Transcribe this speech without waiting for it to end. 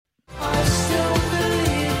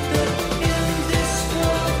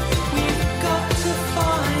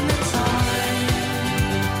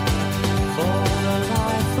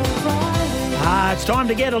Time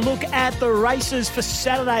to get a look at the races for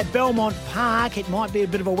Saturday at Belmont Park. It might be a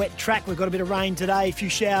bit of a wet track. We've got a bit of rain today, a few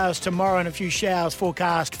showers tomorrow and a few showers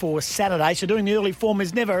forecast for Saturday. So doing the early form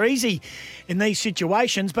is never easy in these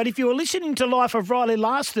situations. But if you were listening to Life of Rylie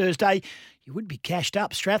last Thursday, you would be cashed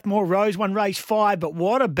up. Strathmore Rose won race 5. But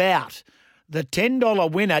what about the $10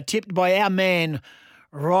 winner tipped by our man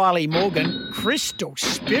Rylie Morgan, Crystal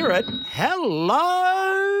Spirit?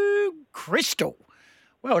 Hello, Crystal.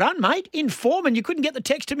 Well done, mate. In form, and you couldn't get the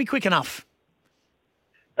text to me quick enough.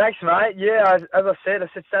 Thanks, mate. Yeah, as I said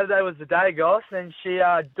Saturday was the day, Goss, and she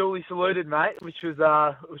duly saluted, mate, which was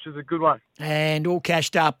a good one. And all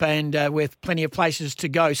cashed up and with plenty of places to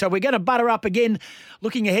go. So we're going to butter up again,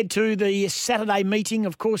 looking ahead to the Saturday meeting,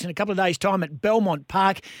 of course, in a couple of days' time at Belmont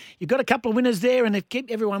Park. You've got a couple of winners there, and if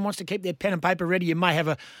everyone wants to keep their pen and paper ready, you may have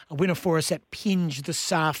a winner for us at Pinge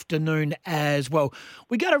this afternoon as well.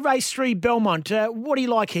 We go to race 3, Belmont. What do you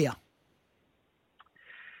like here?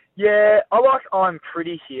 Yeah, I like I'm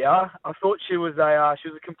Pretty here. I thought she was a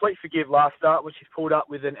complete forgive last start when she pulled up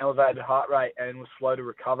with an elevated heart rate and was slow to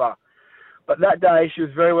recover. But that day she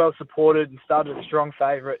was very well supported and started a strong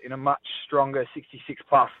favourite in a much stronger 66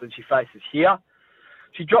 plus than she faces here.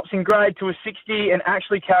 She drops in grade to a 60 and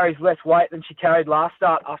actually carries less weight than she carried last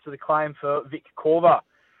start after the claim for Vic Corver.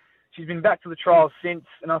 She's been back to the trials since,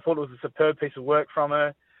 and I thought it was a superb piece of work from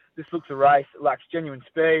her. This looks a race that lacks genuine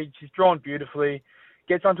speed. She's drawn beautifully.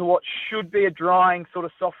 Gets onto what should be a drying sort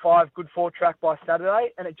of soft 5, good 4 track by Saturday,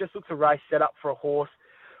 and it just looks a race set up for a horse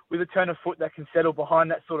with a turn of foot that can settle behind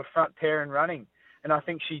that sort of front pair and running. And I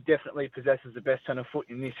think she definitely possesses the best turn of foot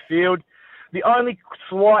in this field. The only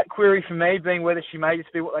slight query for me being whether she may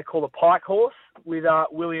just be what they call a pike horse, with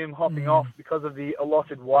William hopping off because of the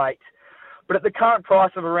allotted weight. But at the current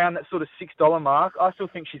price of around that sort of $6 mark, I still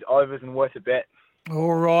think she's overs and worth a bet.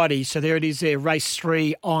 All righty, so there it is there, race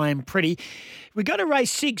 3, I'm Pretty. We go to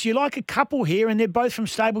race 6. You like a couple here, and they're both from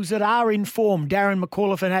stables that are in form, Darren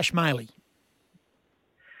McAuliffe and Ash Maley.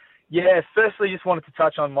 Yeah, firstly, just wanted to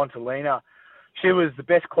touch on Montalina. She was the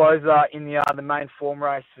best closer in the main form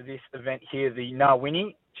race for this event here, the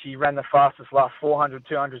Narwini. She ran the fastest last 400,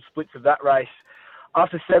 200 splits of that race.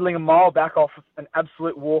 After settling a mile back off an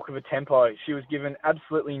absolute walk of a tempo, she was given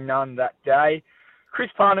absolutely none that day. Chris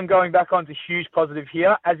Parnham going back on's a huge positive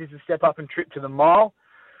here, as is the step up and trip to the mile.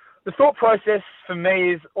 The thought process for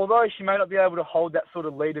me is, although she may not be able to hold that sort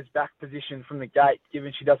of leader's back position from the gate,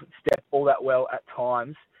 given she doesn't step all that well at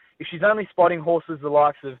times, if she's only spotting horses the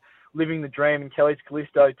likes of Living the Dream and Kelly's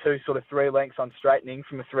Callisto, 2 sort of 3 lengths on straightening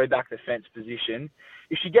from a 3-back defence position,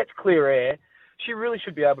 if she gets clear air, she really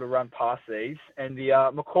should be able to run past these. And the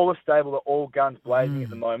McAuliffe stable are all guns blazing at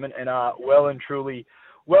the moment and are well and truly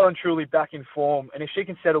back in form. And if she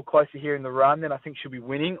can settle closer here in the run, then I think she'll be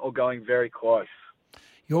winning or going very close.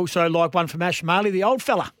 You also like one from Ash Maley, the old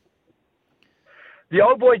fella. The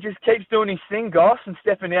old boy just keeps doing his thing, Goss, and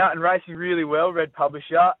stepping out and racing really well, Red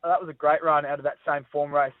Publisher. That was a great run out of that same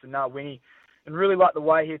form race for Narwini. And really like the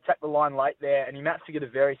way he attacked the line late there, and he managed to get a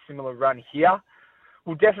very similar run here.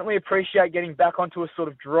 We'll definitely appreciate getting back onto a sort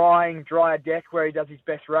of drier deck where he does his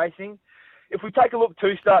best racing. If we take a look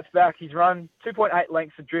 2 starts back, he's run 2.8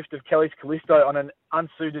 lengths adrift of Kelly's Callisto on an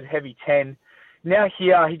unsuited heavy 10. Now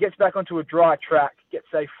here, he gets back onto a dry track, gets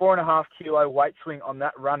a 4.5 kilo weight swing on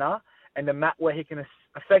that runner, and a mat where he can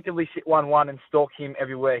effectively sit 1-1 and stalk him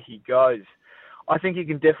everywhere he goes. I think he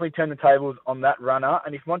can definitely turn the tables on that runner,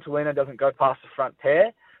 and if Montalina doesn't go past the front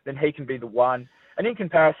pair, then he can be the one. And in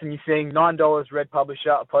comparison, you're seeing $9 Red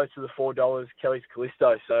Publisher opposed to the $4 Kelly's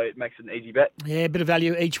Callisto, so it makes it an easy bet. Yeah, a bit of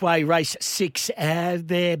value each way. Race 6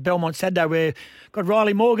 there, Belmont Saturday. We've got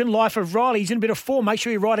Rylie Morgan, Life of Rylie. He's in a bit of form. Make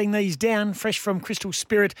sure you're writing these down, fresh from Crystal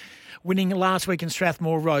Spirit, winning last week in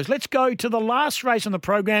Strathmore Rose. Let's go to the last race on the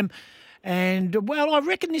program. And, well, I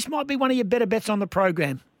reckon this might be one of your better bets on the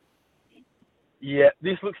program. Yeah,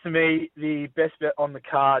 this looks to me the best bet on the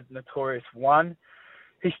card, Notorious 1.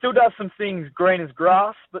 He still does some things green as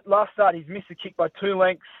grass, but last start he's missed a kick by 2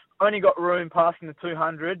 lengths, only got room passing the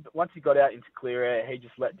 200, but once he got out into clear air, he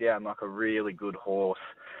just let down like a really good horse.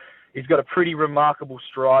 He's got a pretty remarkable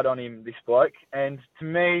stride on him, this bloke, and to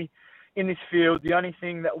me, in this field, the only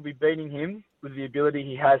thing that will be beating him with the ability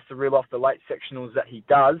he has to reel off the late sectionals that he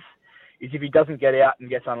does is if he doesn't get out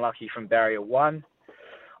and gets unlucky from barrier 1.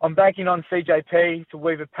 I'm banking on CJP to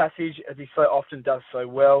weave a passage as he so often does so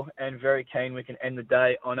well, and very keen we can end the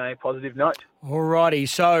day on a positive note. All righty,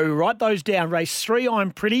 so write those down. Race 3, I'm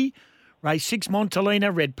Pretty. Race 6, Montalina,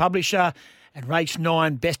 Red Publisher. And race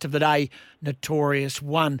 9, Best of the Day, Notorious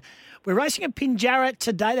 1. We're racing at Pinjarra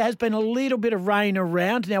today. There has been a little bit of rain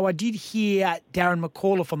around. Now, I did hear Darren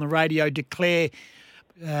McAuliffe on the radio declare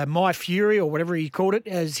My Fury or whatever he called it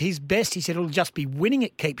as his best. He said it'll just be winning.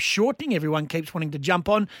 It keeps shortening. Everyone keeps wanting to jump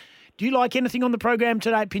on. Do you like anything on the program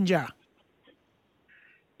today, Pinjarra?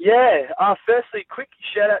 Yeah. Firstly, quick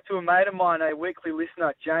shout out to a mate of mine, a weekly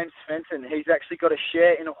listener, James Fenton. He's actually got a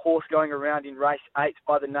share in a horse going around in race 8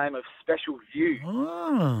 by the name of Special View,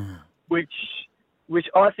 which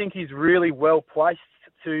I think is really well placed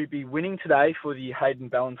to be winning today for the Hayden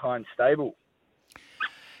Ballantyne stable.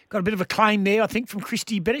 Got a bit of a claim there, I think, from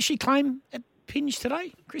Christy Bennett. She claim at Pinge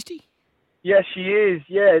today, Christy? Yeah, she is.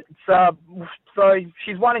 Yeah, it's, so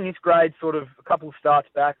she's won in this grade sort of a couple of starts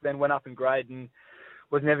back, then went up in grade and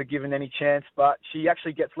was never given any chance. But she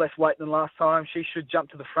actually gets less weight than last time. She should jump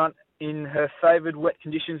to the front in her favoured wet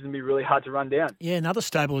conditions and be really hard to run down. Yeah, another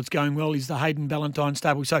stable that's going well is the Hayden Ballantyne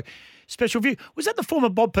stable. So, Special View. Was that the former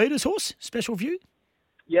Bob Peters horse, Special View?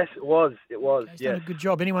 Yes, it was. It was, He's done a good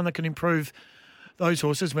job. Anyone that can improve those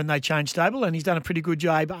horses when they change stable, and he's done a pretty good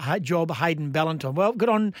job, Hayden Ballantyne. Well,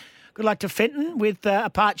 good luck to Fenton with a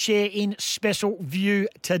part share in Special View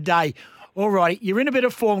today. All righty, you're in a bit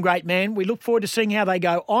of form, great man. We look forward to seeing how they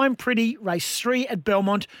go. I'm Pretty, race 3 at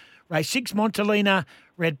Belmont, race 6 Montalina,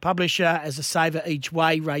 Red Publisher as a saver each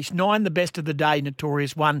way, race 9 the best of the day,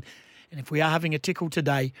 Notorious 1. And if we are having a tickle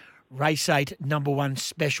today, race 8, number 1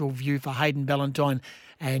 Special View for Hayden Ballantyne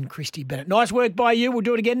and Christy Bennett. Nice work by you. We'll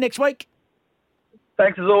do it again next week.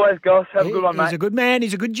 Thanks as always, Goss. Have a good one, mate. He's a good man.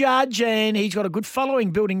 He's a good judge, and he's got a good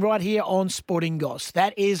following building right here on Sporting Goss.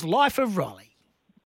 That is Life of Rylie.